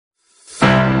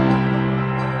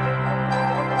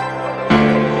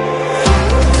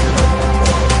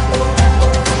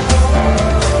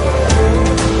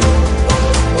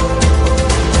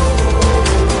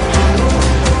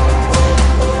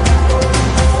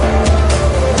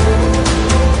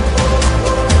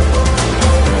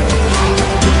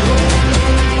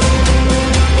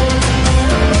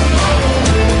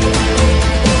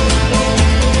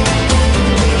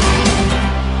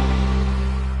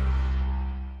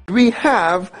we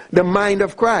have the mind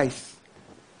of Christ.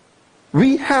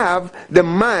 We have the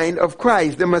mind of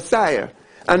Christ, the Messiah.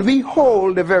 And we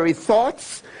hold the very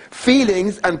thoughts,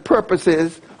 feelings, and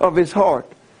purposes of his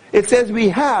heart. It says we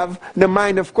have the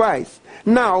mind of Christ.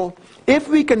 Now, if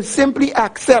we can simply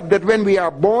accept that when we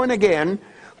are born again,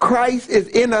 Christ is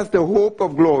in us the hope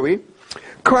of glory,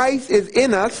 Christ is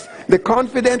in us the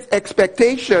confident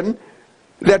expectation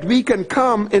that we can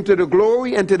come into the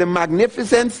glory and to the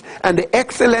magnificence and the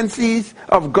excellencies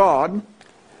of God.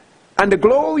 And the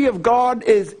glory of God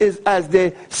is as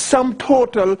the sum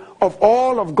total of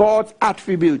all of God's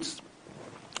attributes.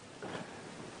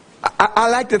 I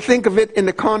like to think of it in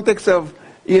the context of,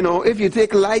 if you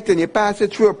take light and you pass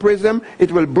it through a prism,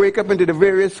 it will break up into the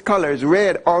various colors: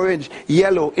 red, orange,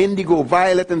 yellow, indigo,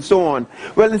 violet, and so on.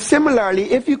 Well, and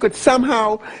similarly, if you could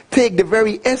somehow take the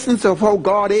very essence of how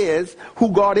God is, who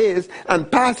God is, and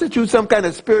pass it through some kind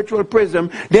of spiritual prism,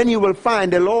 then you will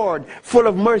find the Lord full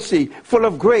of mercy, full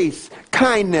of grace,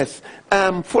 kindness,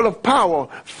 full of power,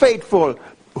 faithful,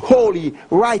 holy,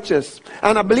 righteous.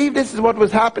 And I believe this is what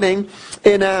was happening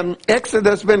in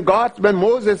Exodus when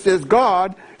Moses says,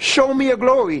 God, show me your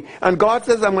glory. And God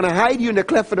says, I'm going to hide you in the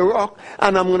cleft of the rock,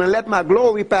 and I'm going to let my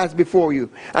glory pass before you.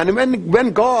 And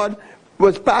when God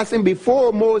was passing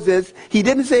before Moses, he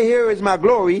didn't say, here is my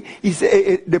glory. He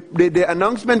said, the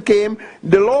announcement came,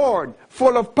 the Lord,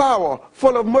 full of power,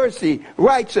 full of mercy,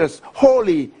 righteous,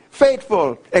 holy,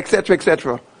 faithful, etc.,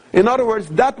 etc. In other words,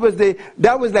 that was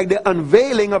like the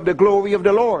unveiling of the glory of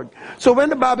the Lord. So when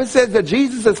the Bible says that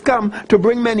Jesus has come to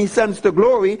bring many sons to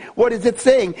glory, what is it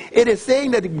saying? It is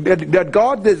saying that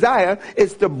God's desire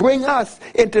is to bring us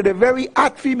into the very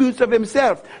attributes of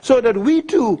himself, so that we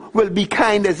too will be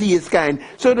kind as he is kind,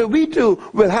 so that we too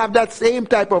will have that same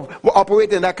type of,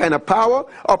 operate in that kind of power,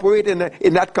 operate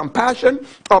in that compassion,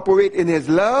 operate in his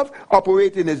love,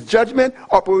 operate in his judgment,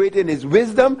 operate in his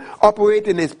wisdom, operate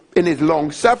in his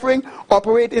long suffering,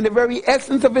 operate in the very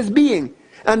essence of his being.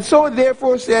 And so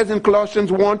therefore says in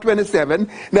Colossians 1:27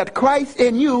 that Christ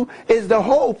in you is the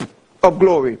hope of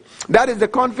glory. That is the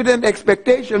confident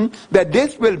expectation that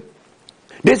this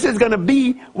is going to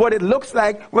be what it looks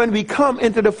like when we come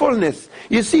into the fullness.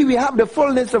 You see, we have the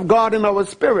fullness of God in our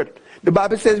spirit. The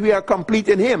Bible says we are complete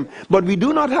in him, but we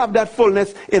do not have that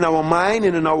fullness in our mind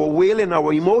and in our will, in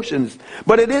our emotions.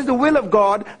 But it is the will of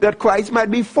God that Christ might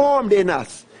be formed in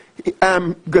us.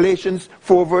 Galatians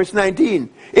 4 verse 19.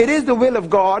 It is the will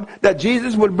of God that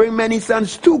Jesus will bring many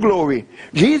sons to glory.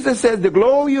 Jesus says, the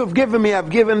glory you have given me, I've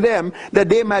given them, that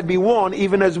they might be one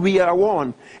even as we are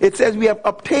one. It says we have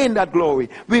obtained that glory.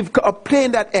 We've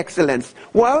obtained that excellence.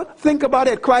 Well, think about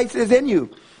it. Christ is in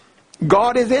you.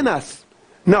 God is in us.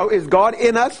 Now, is God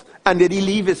in us? And did he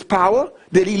leave his power?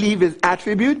 Did he leave his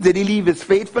attributes? Did he leave his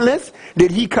faithfulness?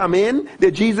 Did he come in?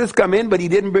 Did Jesus come in, but he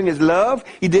didn't bring his love?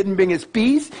 He didn't bring his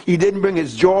peace? He didn't bring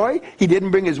his joy? He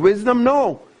didn't bring his wisdom?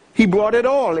 No. He brought it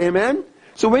all. Amen?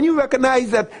 So when you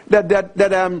recognize that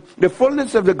the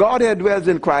fullness of the Godhead dwells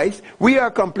in Christ, we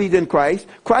are complete in Christ,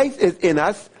 Christ is in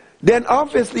us, then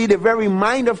obviously the very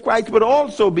mind of Christ would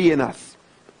also be in us.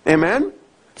 Amen?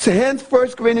 So hence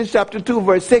 1 Corinthians chapter 2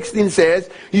 verse 16 says,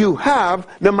 you have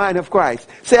the mind of Christ.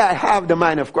 Say, I have the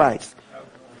mind of Christ.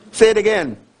 Say it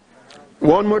again.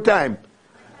 One more time.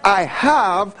 I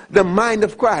have the mind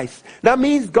of Christ. That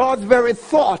means God's very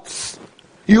thoughts,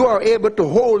 you are able to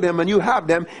hold them and you have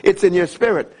them. It's in your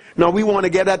spirit. Now we want to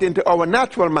get that into our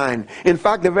natural mind. In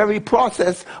fact, the very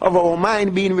process of our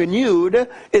mind being renewed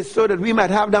is so that we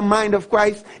might have the mind of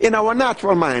Christ in our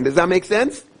natural mind. Does that make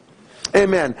sense?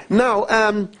 Amen. Now,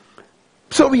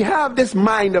 so we have this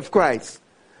mind of Christ.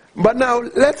 But now,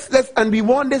 and we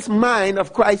want this mind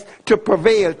of Christ to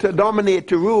prevail, to dominate,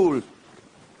 to rule.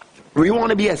 We want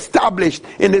to be established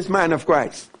in this mind of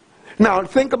Christ. Now,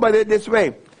 think about it this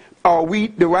way. Are we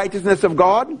the righteousness of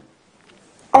God?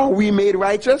 Are we made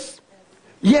righteous?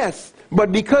 Yes.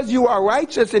 But because you are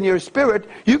righteous in your spirit,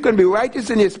 you can be righteous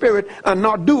in your spirit and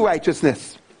not do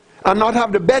righteousness. And not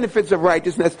have the benefits of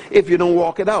righteousness if you don't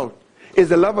walk it out. Is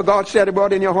the love of God shed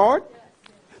abroad in your heart?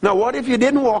 Now what if you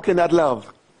didn't walk in that love?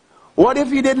 What if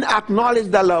you didn't acknowledge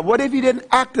that love? What if you didn't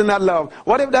act in that love?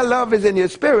 What if that love is in your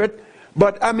spirit,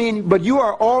 but you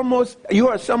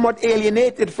are somewhat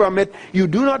alienated from it. You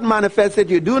do not manifest it.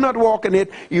 You do not walk in it.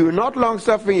 You're not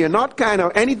long-suffering. You're not kind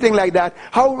or anything like that.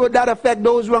 How would that affect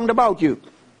those round about you?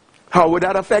 How would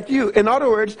that affect you? In other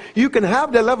words, you can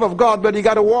have the love of God, but you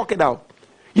got to walk it out.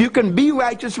 You can be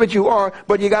righteous, which you are,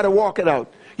 but you got to walk it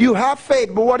out. You have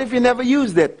faith, but what if you never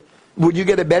used it? Would you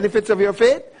get the benefits of your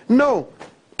faith? No.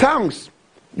 Tongues.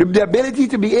 The ability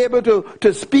to be able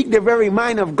to speak the very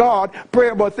mind of God, pray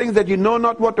about things that you know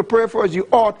not what to pray for as you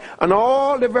ought, and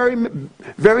all the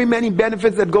very many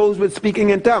benefits that goes with speaking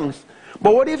in tongues.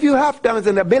 But what if you have tongues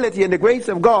and ability and the grace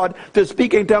of God to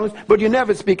speak in tongues, but you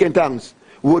never speak in tongues?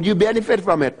 Would you benefit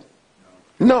from it?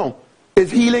 No. Is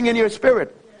healing in your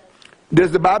spirit?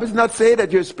 Does the Bible not say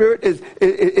that your spirit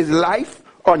is life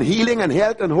on healing and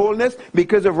health and wholeness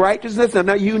because of righteousness and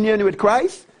a union with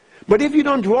Christ? But if you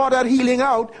don't draw that healing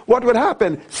out, what would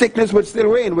happen? Sickness would still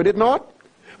reign, would it not?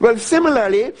 Well,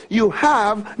 similarly, you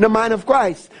have the mind of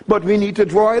Christ, but we need to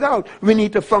draw it out. We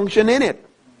need to function in it.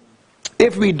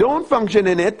 If we don't function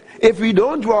in it, if we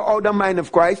don't draw out the mind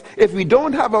of Christ, if we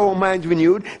don't have our minds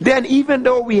renewed, then even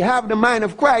though we have the mind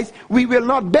of Christ, we will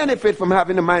not benefit from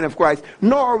having the mind of Christ,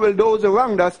 nor will those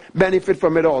around us benefit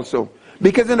from it also.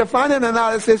 Because in the final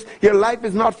analysis, your life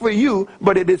is not for you,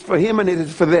 but it is for him and it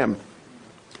is for them.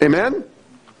 Amen?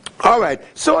 Alright,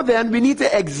 so then we need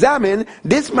to examine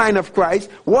this mind of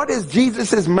Christ. What is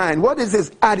Jesus' mind? What is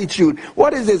his attitude?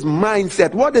 What is his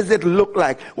mindset? What does it look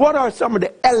like? What are some of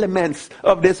the elements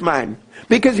of this mind?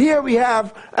 Because here we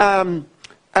have in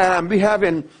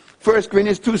 1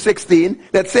 Corinthians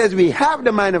 2:16 that says we have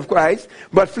the mind of Christ,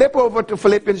 but flip over to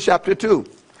Philippians chapter 2.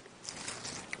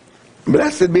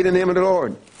 Blessed be the name of the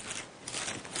Lord.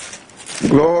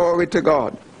 Glory to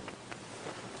God.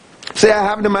 Say, I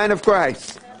have the mind of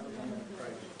Christ.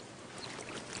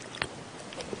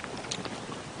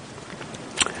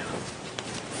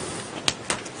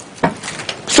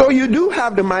 So you do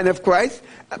have the mind of Christ,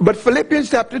 but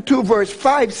Philippians chapter 2 verse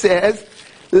 5 says,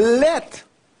 let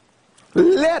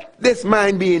this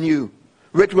mind be in you,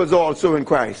 which was also in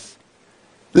Christ.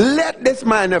 Let this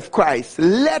mind of Christ,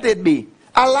 let it be.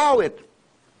 Allow it.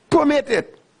 Permit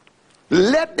it.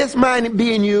 Let this mind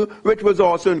be in you, which was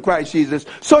also in Christ Jesus.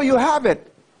 So you have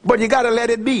it, but you got to let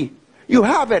it be. You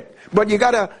have it, but you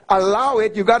got to allow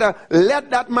it. You got to let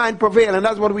that mind prevail, and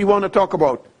that's what we want to talk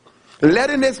about.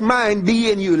 Letting this mind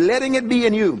be in you. Letting it be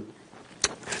in you.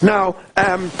 Now,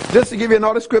 just to give you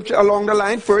another scripture along the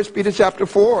line, 1 Peter chapter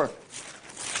 4.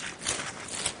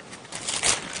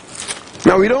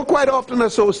 Now, we don't quite often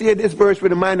associate this verse with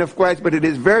the mind of Christ, but it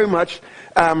is very much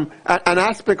an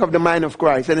aspect of the mind of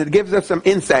Christ, and it gives us some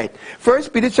insight. 1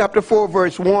 Peter chapter 4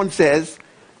 verse 1 says,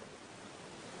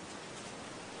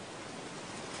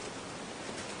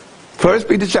 1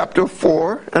 Peter chapter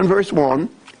 4 and verse 1,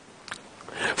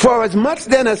 for as much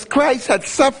then as Christ had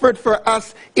suffered for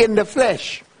us in the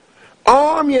flesh,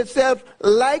 arm yourself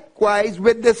likewise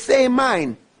with the same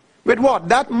mind. With what?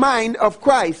 That mind of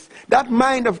Christ. That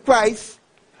mind of Christ.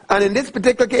 And in this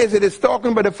particular case, it is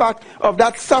talking about the fact of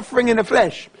that suffering in the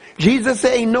flesh. Jesus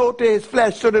saying no to his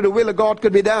flesh so that the will of God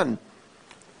could be done.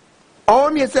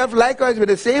 Arm yourself likewise with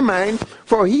the same mind,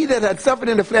 for he that had suffered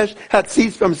in the flesh had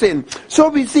ceased from sin. So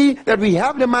we see that we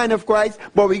have the mind of Christ,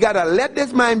 but we got to let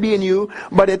this mind be in you.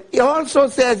 But it also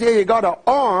says here you got to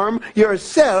arm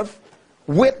yourself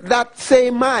with that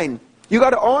same mind. You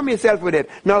got to arm yourself with it.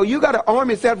 Now, you got to arm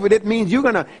yourself with it means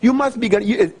it must be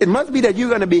that you're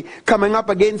going to be coming up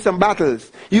against some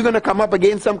battles. You're going to come up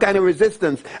against some kind of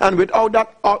resistance. And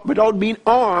without being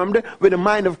armed with the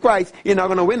mind of Christ, you're not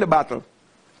going to win the battle.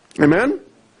 Amen?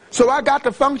 So I got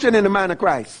to function in the mind of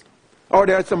Christ. Or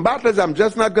there are some battles I'm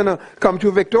just not going to come to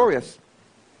victorious.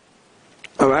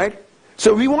 Alright?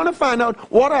 So we want to find out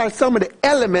what are some of the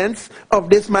elements of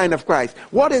this mind of Christ.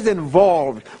 What is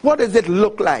involved? What does it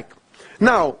look like?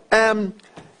 Now,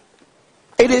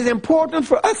 it is important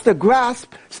for us to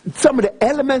grasp some of the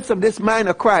elements of this mind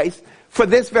of Christ for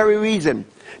this very reason.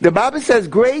 The Bible says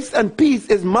grace and peace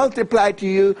is multiplied to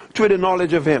you through the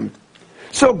knowledge of him.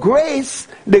 So grace,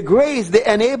 the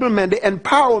enablement, the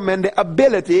empowerment, the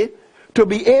ability to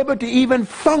be able to even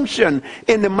function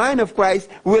in the mind of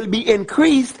Christ will be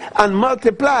increased and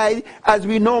multiplied as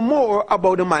we know more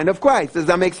about the mind of Christ. Does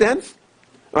that make sense?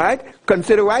 All right?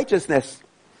 Consider righteousness.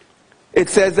 It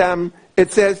says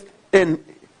in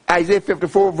Isaiah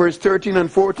 54 verse 13 and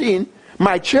 14,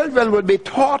 my children will be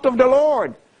taught of the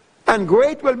Lord, and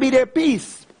great will be their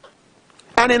peace.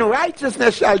 And in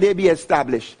righteousness shall they be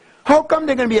established. How come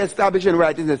they're going to be established in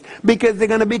righteousness? Because they're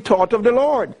going to be taught of the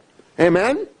Lord.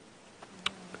 Amen?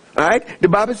 Alright? The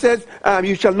Bible says,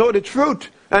 you shall know the truth,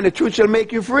 and the truth shall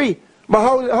make you free. But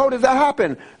how does that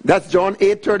happen? That's John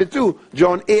 8:32.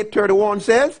 John 8:31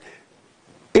 says,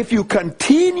 if you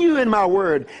continue in my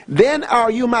word, then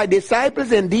are you my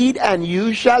disciples indeed, and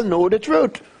you shall know the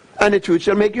truth, and the truth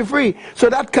shall make you free. So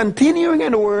that continuing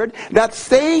in the word, that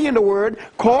staying in the word,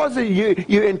 causes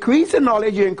you increase in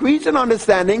knowledge, you increase in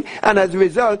understanding, and as a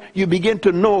result, you begin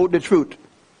to know the truth.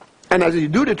 And as you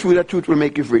do the truth will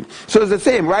make you free. So it's the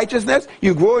same. Righteousness,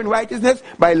 you grow in righteousness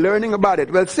by learning about it.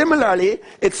 Well, similarly,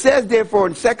 it says therefore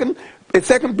in 2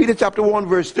 Peter chapter 1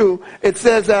 verse 2, it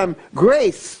says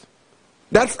grace,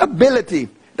 that's ability,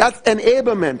 that's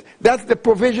enablement, that's the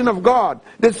provision of God,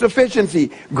 the sufficiency.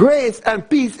 Grace and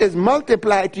peace is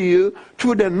multiplied to you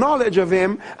through the knowledge of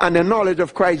Him and the knowledge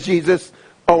of Christ Jesus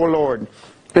our Lord.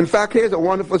 In fact, here's a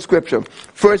wonderful scripture.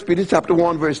 1 Peter chapter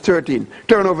 1 verse 13.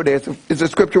 Turn over there. It's a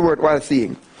scripture worthwhile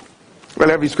seeing.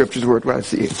 Well, every scripture is worthwhile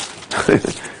seeing.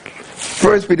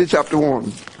 1 Peter chapter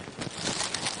 1.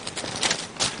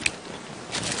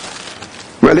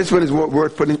 Well, this one is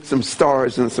worth putting some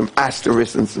stars and some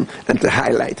asterisks and to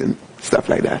highlight and stuff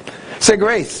like that. Say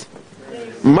grace.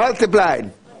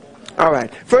 Multiplied. All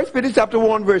right. 1 Peter chapter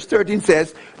 1 verse 13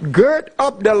 says, gird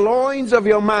up the loins of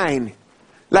your mind,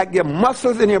 like your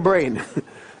muscles in your brain.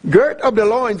 Gird up the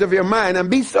loins of your mind and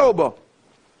be sober.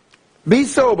 Be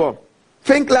sober.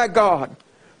 Think like God.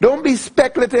 Don't be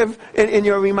speculative in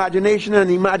your imagination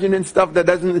and imagining stuff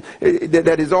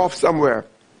that is off somewhere.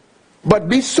 But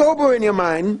be sober in your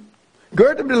mind.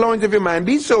 Gird up the loins of your mind.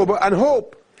 Be sober and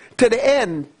hope to the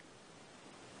end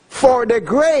for the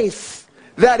grace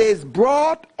that is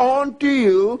brought unto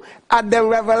you at the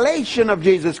revelation of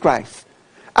Jesus Christ.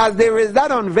 As there is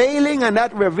that unveiling and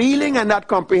that revealing and that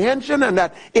comprehension and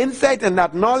that insight and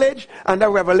that knowledge and that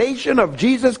revelation of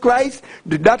Jesus Christ,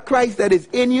 that Christ that is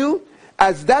in you,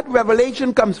 as that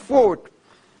revelation comes forth,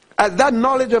 as that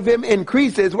knowledge of Him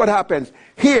increases, what happens?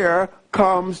 Here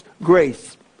comes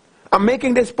grace. I'm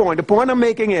making this point. The point I'm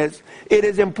making is, it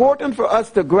is important for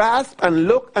us to grasp and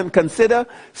look and consider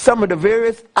some of the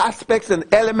various aspects and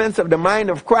elements of the mind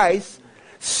of Christ,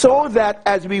 so that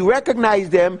as we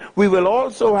recognize them, we will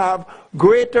also have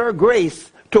greater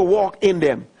grace to walk in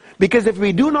them. Because if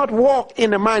we do not walk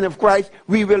in the mind of Christ,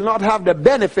 we will not have the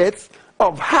benefits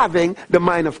of having the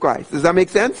mind of Christ. Does that make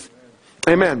sense?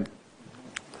 Amen.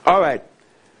 All right.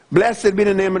 Blessed be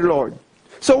the name of the Lord.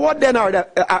 So what then are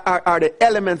the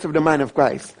elements of the mind of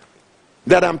Christ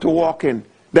that I'm to walk in,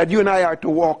 that you and I are to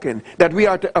walk in, that we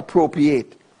are to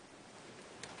appropriate?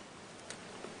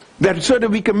 That so that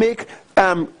we can make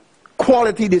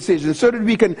quality decisions, so that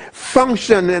we can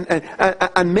function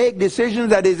and make decisions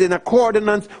that is in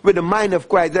accordance with the mind of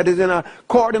Christ, that is in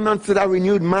accordance to that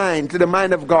renewed mind, to the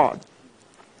mind of God.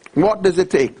 What does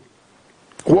it take?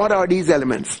 What are these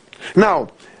elements? Now,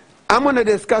 I'm going to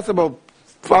discuss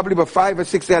probably about 5 or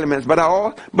 6 elements, but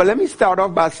let me start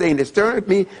off by saying this. Turn with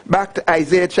me back to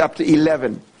Isaiah chapter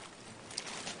 11.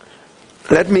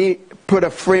 Let me put a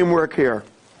framework here.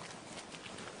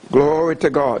 Glory to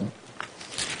God.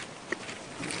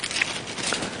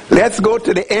 Let's go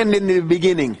to the end in the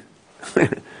beginning.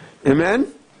 Amen?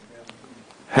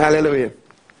 Hallelujah.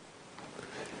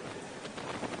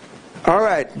 All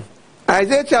right.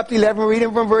 Isaiah chapter 11,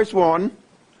 reading from verse 1.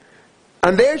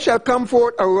 And there shall come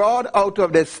forth a rod out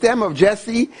of the stem of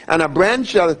Jesse, and a branch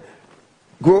shall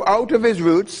grow out of his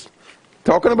roots.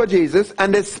 Talking about Jesus.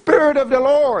 And the Spirit of the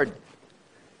Lord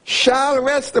shall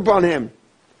rest upon him.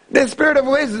 The Spirit of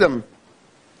wisdom,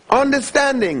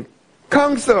 understanding,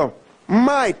 counsel,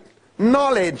 might,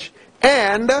 knowledge,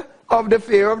 and of the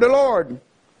fear of the Lord.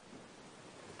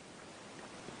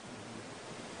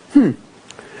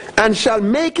 And shall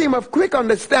make him of quick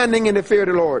understanding in the fear of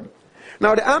the Lord.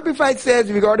 Now the Amplified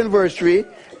says regarding verse 3,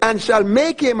 and shall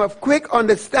make him of quick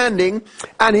understanding,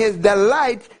 and his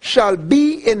delight shall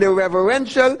be in the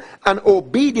reverential and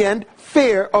obedient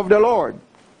fear of the Lord.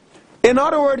 In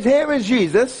other words, here is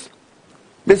Jesus.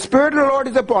 The Spirit of the Lord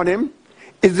is upon him.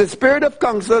 Is the Spirit of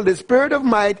counsel, the Spirit of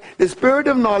might, the Spirit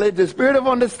of knowledge, the Spirit of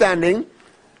understanding.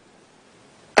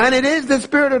 And it is the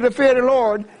Spirit of the fear of the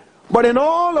Lord. But in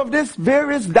all of these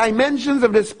various dimensions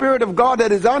of the Spirit of God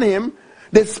that is on him,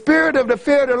 the Spirit of the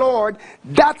fear of the Lord,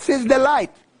 that's his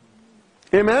delight.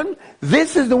 Amen?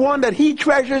 This is the one that he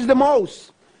treasures the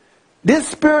most. This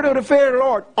Spirit of the fear of the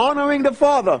Lord, honoring the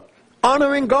Father,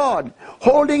 honoring God,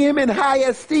 holding him in high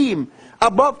esteem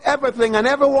above everything and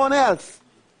everyone else.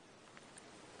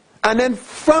 And then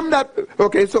from that,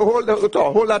 okay, so hold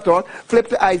that thought, flip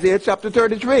to Isaiah chapter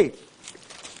 33.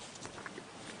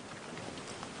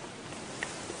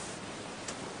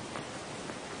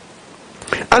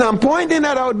 And I'm pointing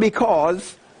that out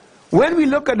because when we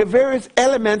look at the various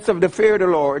elements of the fear of the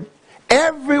Lord,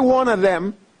 every one of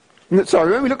them,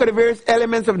 when we look at the various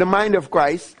elements of the mind of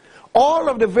Christ, all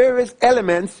of the various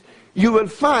elements, you will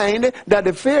find that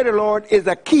the fear of the Lord is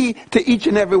a key to each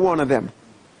and every one of them.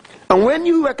 And when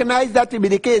you recognize that to be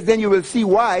the case, then you will see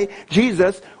why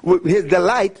Jesus, his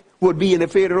delight would be in the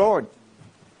fear of the Lord.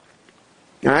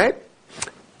 All right?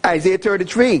 Isaiah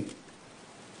 33.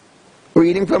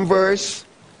 reading from verse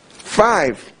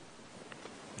 5.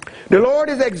 The Lord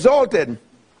is exalted,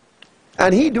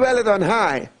 and he dwelleth on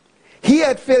high. He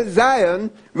hath filled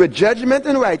Zion with judgment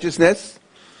and righteousness,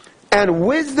 and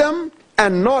wisdom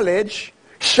and knowledge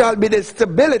shall be the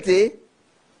stability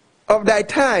of thy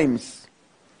times,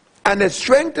 and the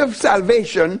strength of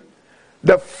salvation.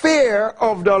 The fear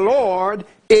of the Lord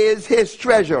is his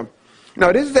treasure.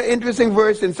 Now this is an interesting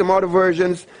verse in some other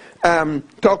versions,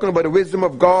 talking about the wisdom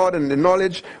of God and the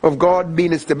knowledge of God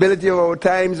being the stability of our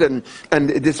times, and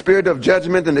the spirit of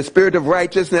judgment and the spirit of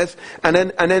righteousness. And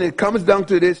then it comes down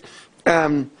to this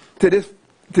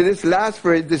last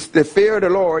phrase, the fear of the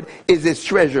Lord is his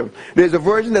treasure. There's a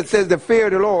version that says the fear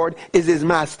of the Lord is his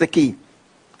master key.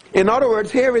 In other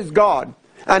words, here is God,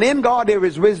 and in God there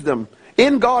is wisdom.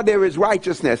 In God there is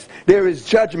righteousness, there is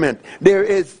judgment, there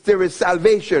is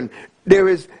salvation, there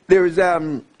is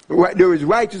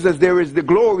righteousness, there is the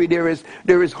glory, there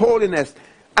is holiness.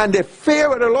 And the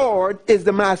fear of the Lord is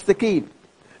the master key.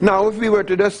 Now if we were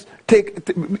to just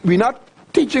we're not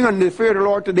teaching on the fear of the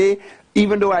Lord today,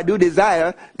 even though I do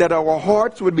desire that our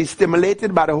hearts would be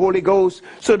stimulated by the Holy Ghost,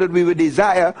 so that we would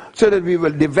desire, so that we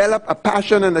will develop a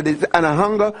passion and a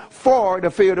hunger for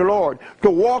the fear of the Lord, to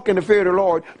walk in the fear of the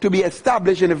Lord, to be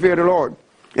established in the fear of the Lord.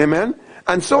 Amen?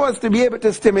 And so as to be able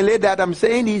to stimulate that, I'm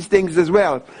saying these things as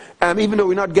well, even though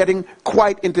we're not getting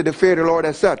quite into the fear of the Lord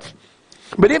as such.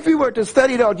 But if you were to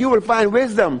study it out, you will find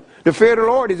wisdom. The fear of the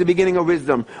Lord is the beginning of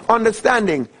wisdom.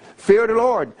 Understanding, fear of the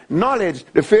Lord. Knowledge,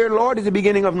 the fear of the Lord is the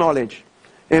beginning of knowledge.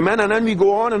 Amen. And then we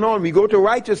go on and on. We go to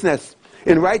righteousness.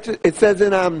 It says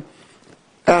in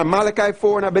Malachi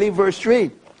 4 and I believe verse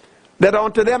 3, that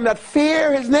unto them that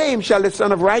fear his name shall the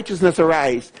Son of Righteousness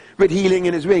arise with healing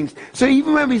in his wings. So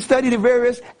even when we study the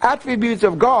various attributes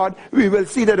of God, we will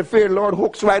see that the fear of the Lord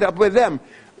hooks right up with them.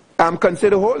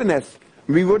 Consider holiness.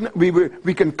 We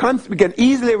can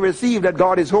easily receive that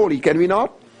God is holy, can we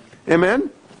not? Amen.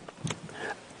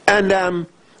 And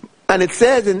it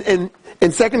says in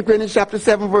 2 Corinthians chapter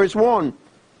 7 verse 1,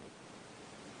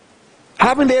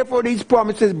 having therefore these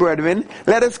promises, brethren,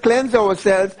 let us cleanse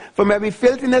ourselves from every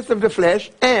filthiness of the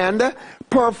flesh, and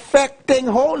perfecting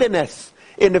holiness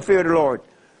in the fear of the Lord.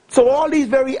 So all these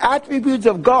very attributes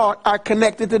of God are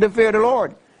connected to the fear of the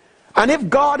Lord. And if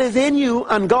God is in you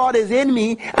and God is in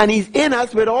me, and he's in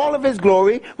us with all of his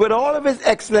glory, with all of his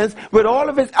excellence, with all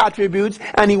of his attributes,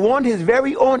 and he wants his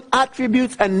very own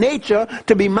attributes and nature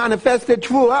to be manifested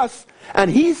through us,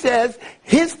 and he says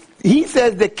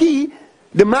the key,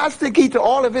 the master key to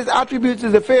all of his attributes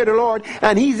is the fear of the Lord,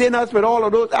 and he's in us with all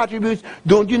of those attributes.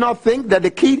 Don't you not think that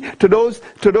the key to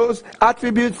those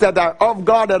attributes that are of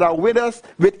God, that are with us,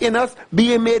 within us,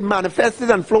 being made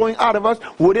manifested and flowing out of us,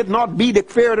 would it not be the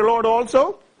fear of the Lord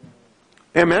also?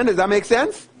 Amen. Does that make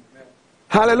sense? Amen.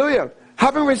 Hallelujah.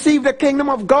 Having received the kingdom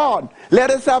of God, let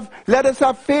us have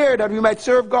fear that we might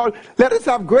serve God. Let us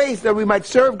have grace that we might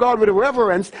serve God with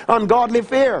reverence, ungodly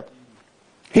fear.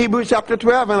 Hebrews chapter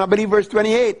 12 and I believe verse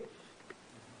 28.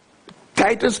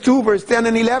 Titus 2 verse 10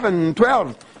 and 11 and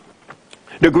 12.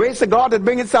 The grace of God that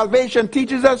bringeth salvation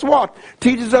teaches us what?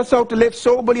 Teaches us how to live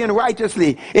soberly and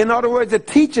righteously. In other words, it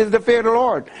teaches the fear of the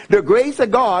Lord. The grace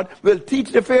of God will teach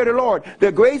the fear of the Lord.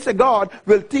 The grace of God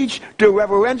will teach the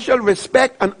reverential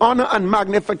respect and honor and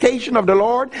magnification of the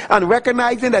Lord, and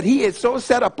recognizing that he is so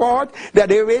set apart that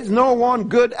there is no one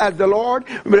good as the Lord,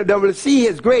 that will see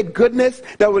his great goodness,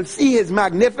 that will see his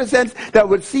magnificence, that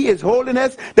will see his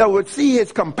holiness, that will see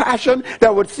his compassion,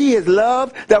 that will see his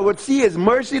love, that will see his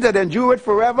mercy that endureth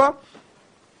forever.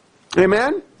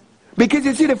 Amen. Because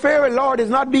you see, the fear of the Lord is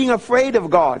not being afraid of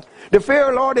God. The fear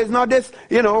of the Lord is not this,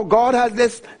 God has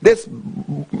this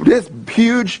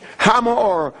huge hammer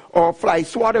or fly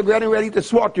swatter getting ready to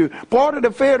swat you. Part of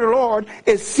the fear of the Lord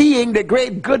is seeing the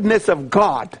great goodness of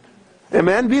God.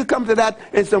 Amen. We'll come to that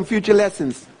in some future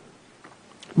lessons.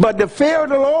 But the fear of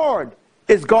the Lord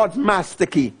is God's master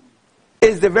key.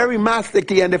 Is the very master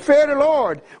key. And the fear of the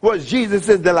Lord was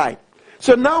Jesus' delight.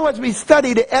 So now as we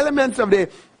study the elements of the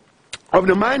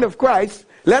mind of Christ,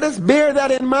 let us bear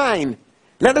that in mind.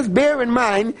 Let us bear in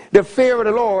mind the fear of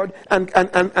the Lord and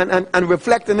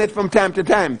reflect on it from time to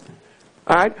time.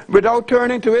 All right? Without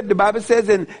turning to it, the Bible says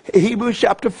in Hebrews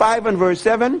chapter 5 and verse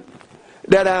 7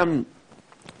 that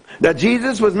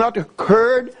Jesus was not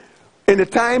heard in the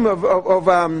time of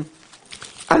and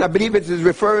I believe it is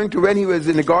referring to when he was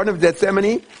in the Garden of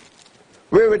Gethsemane,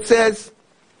 where it says,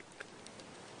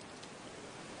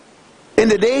 in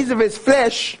the days of his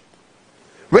flesh,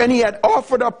 when he had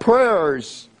offered up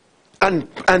prayers and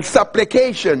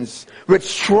supplications with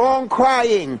strong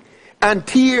crying and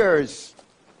tears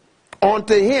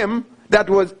unto him that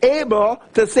was able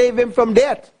to save him from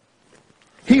death.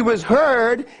 He was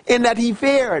heard in that he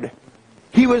feared.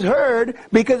 He was heard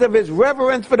because of his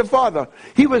reverence for the Father.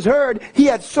 He was heard. He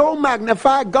had so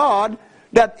magnified God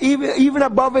that even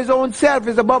above his own self,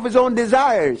 is above his own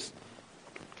desires.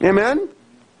 Amen?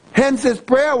 Hence his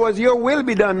prayer was, your will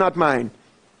be done, not mine.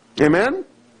 Amen?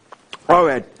 All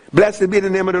right. Blessed be the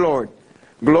name of the Lord.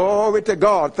 Glory to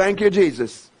God. Thank you,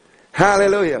 Jesus.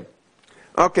 Hallelujah.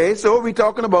 Okay, so we're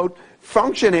talking about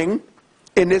functioning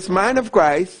in this mind of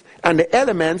Christ and the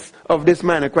elements of this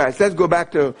mind of Christ. Let's go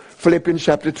back to Philippians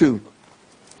chapter 2.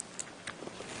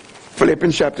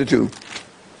 Philippians chapter 2.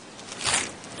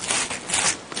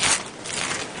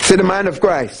 See the mind of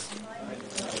Christ.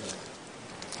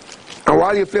 And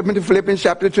while you're flipping to Philippians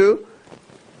chapter 2,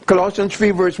 Colossians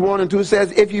 3 verse 1 and 2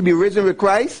 says, if you be risen with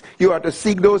Christ, you are to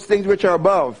seek those things which are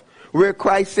above, where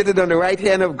Christ sitteth on the right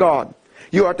hand of God.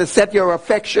 You are to set your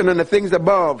affection on the things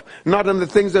above, not on the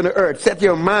things on the earth. Set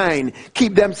your mind,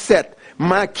 keep them set.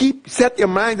 Set your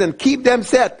minds and keep them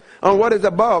set on what is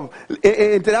above.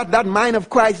 Into that mind of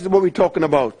Christ is what we're talking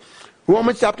about.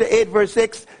 Romans chapter 8 verse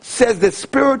 6 says the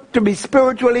spirit, to be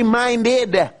spiritually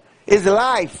minded is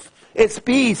life, it's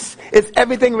peace, it's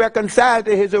everything reconciled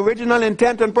to his original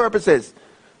intent and purposes.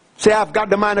 Say, I've got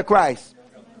the mind of Christ,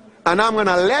 and I'm going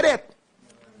to let it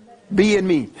be in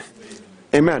me.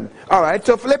 Amen. All right,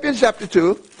 so Philippians chapter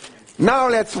 2. Now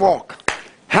let's walk.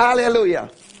 Hallelujah.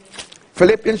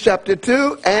 Philippians chapter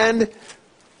 2 and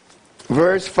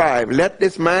verse 5. Let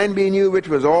this mind be in you which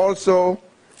was also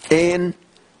in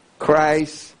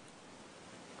Christ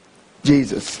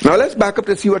Jesus. Now let's back up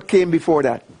to see what came before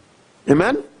that.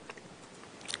 Amen?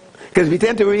 Because we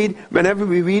tend to read, whenever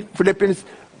we read Philippians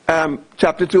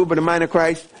chapter 2, by the mind of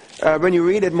Christ, when you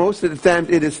read it, most of the time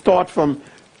it is taught from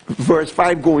verse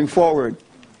 5 going forward.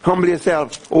 Humble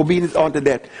yourself, obedience unto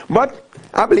death. But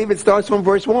I believe it starts from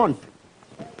verse 1.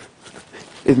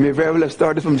 It may very well have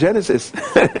started from Genesis.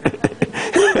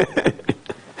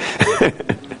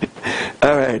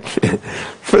 All right.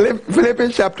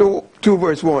 Philippians chapter 2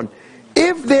 verse 1.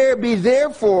 If there be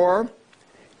therefore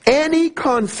any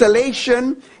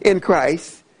consolation in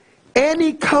Christ,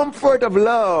 any comfort of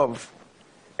love,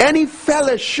 any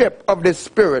fellowship of the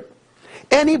Spirit,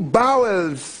 any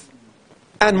bowels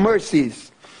and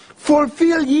mercies,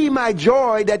 fulfill ye my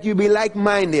joy that you be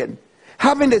like-minded,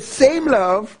 having the same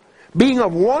love, being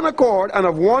of one accord and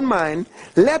of one mind.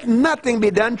 Let nothing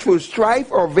be done through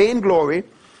strife or vainglory,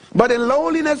 but in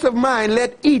lowliness of mind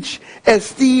let each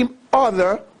esteem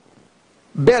other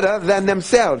better than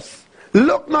themselves.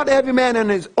 Look not every man on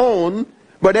his own,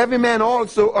 but every man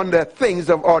also on the things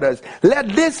of others. Let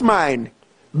this mind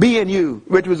be in you,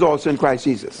 which was also in Christ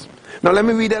Jesus. Now let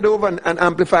me read that over and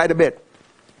amplify it a bit.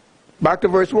 Back to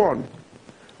verse 1.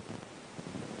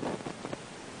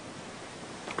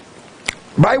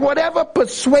 By whatever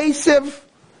persuasive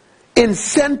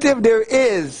incentive there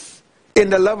is in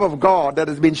the love of God that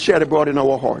has been shed abroad in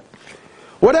our heart.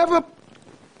 Whatever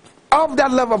of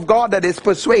that love of God that is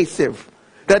persuasive,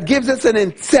 that gives us an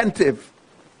incentive.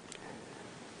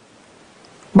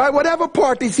 By whatever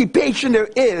participation there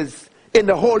is in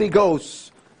the Holy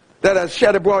Ghost that has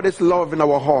shed abroad this love in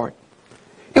our heart.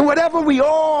 In whatever we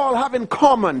all have in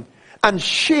common and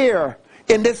share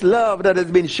in this love that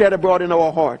has been shed abroad in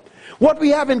our heart. What we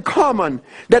have in common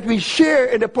that we share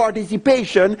in the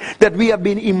participation that we have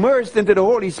been immersed into the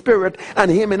Holy Spirit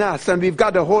and Him in us, and we've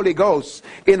got the Holy Ghost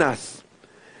in us.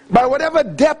 By whatever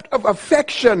depth of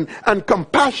affection and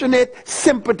compassionate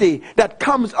sympathy that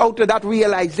comes out of that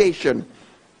realization,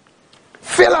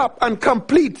 fill up and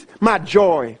complete my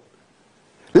joy.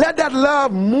 Let that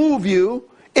love move you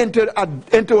into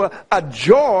a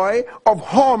joy of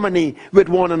harmony with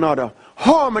one another.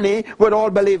 Harmony with all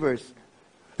believers.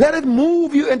 Let it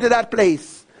move you into that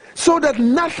place so that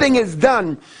nothing is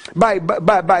done by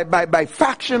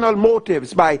factional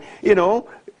motives, by,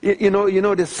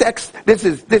 the sex, this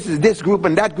is this group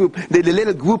and that group, the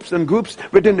little groups and groups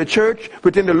within the church,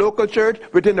 within the local church,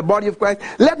 within the body of Christ.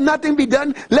 Let nothing be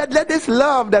done. Let this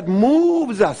love that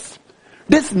moves us,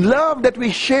 this love that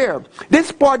we share,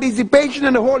 this participation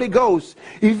in the Holy Ghost,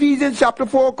 Ephesians chapter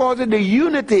 4 calls it the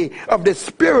unity of the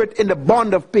Spirit in the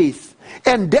bond of peace.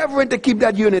 Endeavoring to keep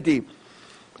that unity.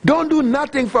 Don't do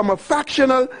nothing from a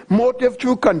factional motive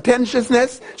through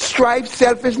contentiousness, strife,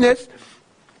 selfishness,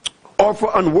 or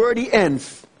for unworthy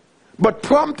ends, but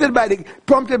prompted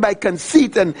by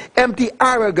conceit and empty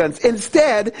arrogance.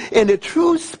 Instead, in the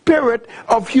true spirit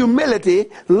of humility,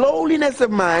 lowliness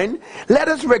of mind, let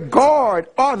us regard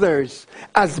others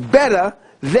as better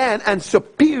than and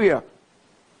superior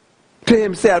to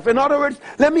himself. In other words,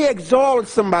 let me exalt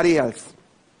somebody else.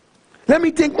 Let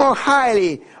me think more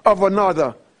highly of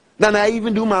another than I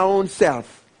even do my own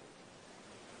self.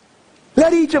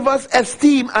 Let each of us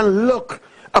esteem and look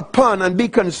upon and be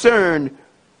concerned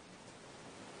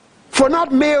for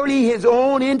not merely his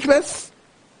own interests,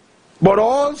 but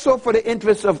also for the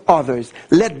interests of others.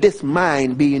 Let this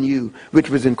mind be in you, which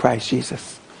was in Christ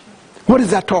Jesus. What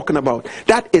is that talking about?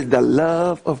 That is the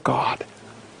love of God.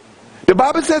 The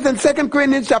Bible says in 2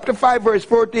 Corinthians chapter 5 verse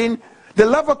 14, the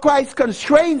love of Christ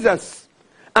constrains us,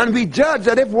 and we judge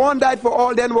that if one died for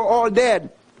all, then we're all dead.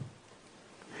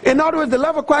 In other words, the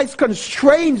love of Christ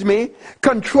constrains me,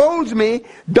 controls me,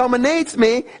 dominates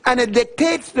me, and it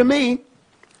dictates to me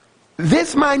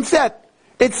this mindset.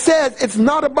 It says it's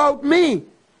not about me,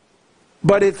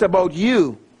 but it's about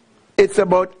you. It's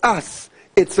about us.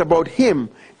 It's about him.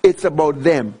 It's about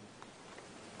them.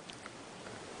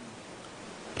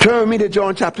 Turn with me to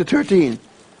John chapter 13.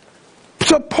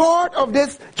 So part of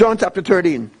this, John chapter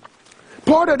 13,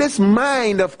 part of this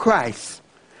mind of Christ,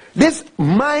 this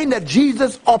mind that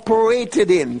Jesus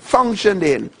operated in, functioned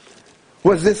in,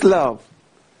 was this love.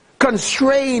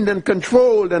 Constrained and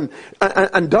controlled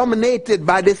and dominated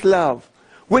by this love,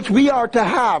 which we are to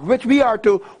have,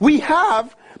 we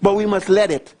have, but we must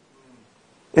let it.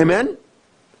 Amen?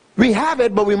 We have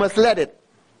it, but we must let it.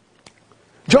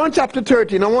 John chapter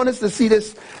 13, I want us to see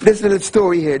this little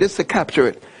story here, just to capture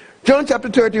it. John chapter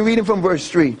 13, reading from verse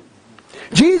 3.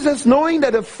 Jesus, knowing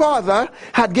that the Father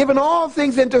had given all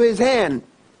things into his hand,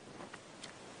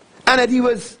 and that he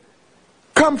was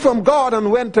come from God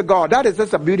and went to God. That is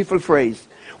just a beautiful phrase.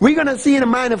 We're going to see in the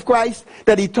mind of Christ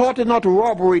that he taught it not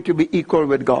robbery to be equal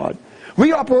with God.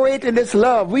 We operate in this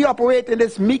love. We operate in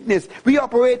this meekness. We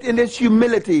operate in this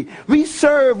humility. We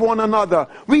serve one another.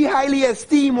 We highly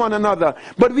esteem one another.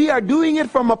 But we are doing it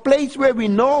from a place where we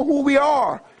know who we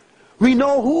are. We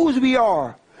know whose we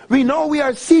are. We know we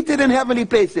are seated in heavenly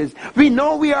places. We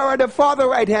know we are at the Father's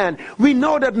right hand. We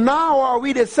know that now are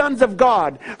we the sons of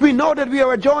God. We know that we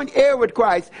are a joint heir with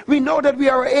Christ. We know that we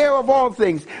are heir of all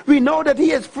things. We know that he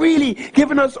has freely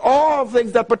given us all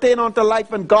things that pertain unto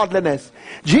life and godliness.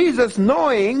 Jesus,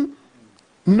 knowing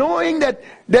that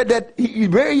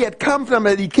where he had come from,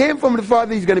 that he came from the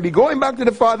Father, he's going to be going back to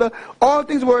the Father, all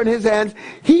things were in his hands.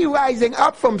 He rising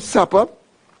up from supper,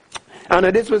 and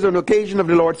this was an occasion of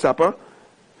the Lord's Supper,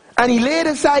 and he laid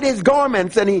aside his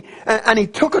garments, and he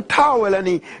took a towel and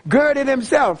he girded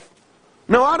himself.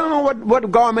 Now I don't know what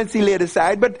garments he laid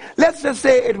aside, but let's just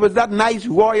say it was that nice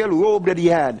royal robe that he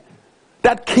had.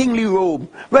 That kingly robe.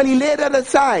 Well, he laid that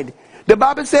aside. The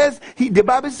Bible says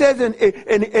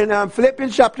in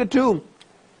Philippians chapter 2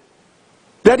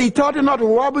 that he taught it not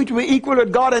robbery to be equal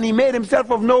with God, and he made himself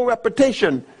of no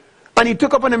reputation. And he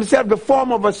took upon himself the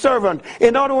form of a servant.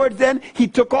 In other words, then, he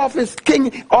took off his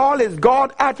king, all his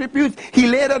God attributes. He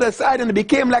laid it aside and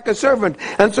became like a servant.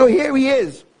 And so here he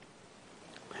is.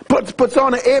 Puts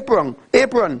on an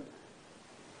apron.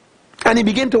 And he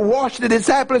began to wash the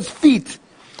disciples' feet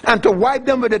and to wipe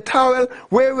them with a towel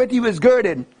wherewith he was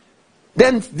girded.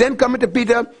 Then coming to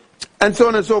Peter, and so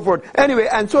on and so forth. Anyway,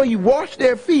 and so he washed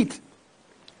their feet.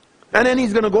 And then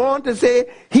he's going to go on to say,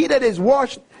 he that is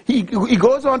washed, he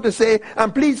goes on to say,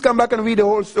 and please come back and read the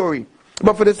whole story.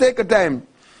 But for the sake of time,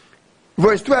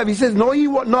 verse 12, he says, know ye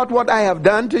not what I have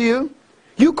done to you?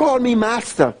 You call me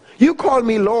master. You call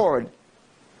me Lord.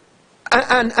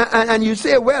 And you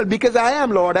say, well, because I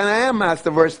am Lord and I am master,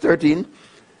 verse 13.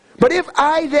 But if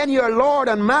I then, your Lord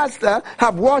and master,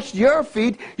 have washed your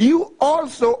feet, you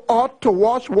also ought to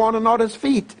wash one another's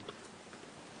feet.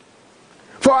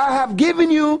 For I have given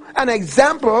you an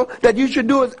example that you should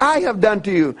do as I have done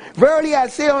to you. Verily I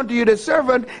say unto you, the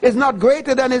servant is not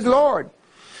greater than his Lord,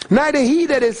 neither he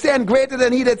that is sent greater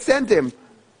than he that sent him.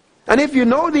 And if you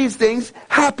know these things,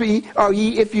 happy are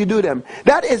ye if you do them.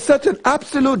 That is such an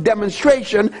absolute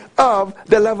demonstration of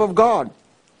the love of God.